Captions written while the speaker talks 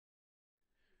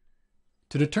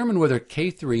To determine whether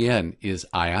K3N is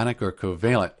ionic or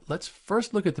covalent, let's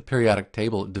first look at the periodic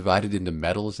table divided into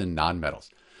metals and nonmetals.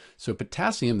 So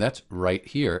potassium, that's right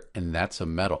here, and that's a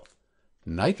metal.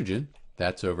 Nitrogen,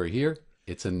 that's over here,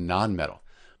 it's a nonmetal.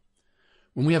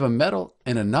 When we have a metal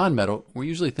and a nonmetal, we're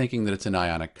usually thinking that it's an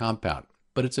ionic compound,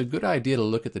 but it's a good idea to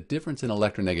look at the difference in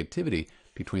electronegativity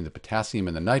between the potassium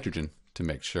and the nitrogen to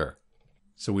make sure.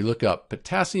 So we look up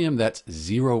potassium, that's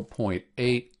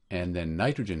 0.8, and then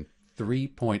nitrogen,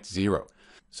 3.0.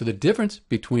 So the difference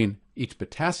between each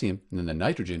potassium and then the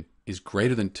nitrogen is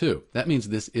greater than 2. That means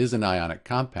this is an ionic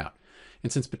compound.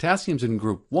 And since potassium's in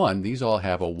group 1, these all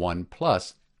have a 1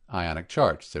 plus ionic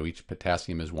charge. So each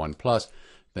potassium is 1 plus.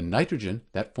 The nitrogen,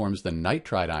 that forms the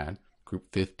nitride ion, group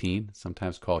 15,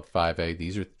 sometimes called 5A.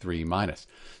 These are 3 minus.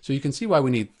 So you can see why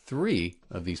we need 3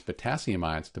 of these potassium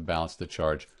ions to balance the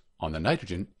charge on the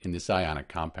nitrogen in this ionic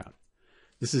compound.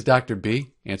 This is Dr.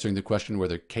 B answering the question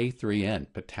whether K3N,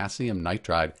 potassium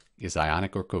nitride, is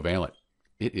ionic or covalent.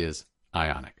 It is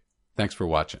ionic. Thanks for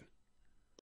watching.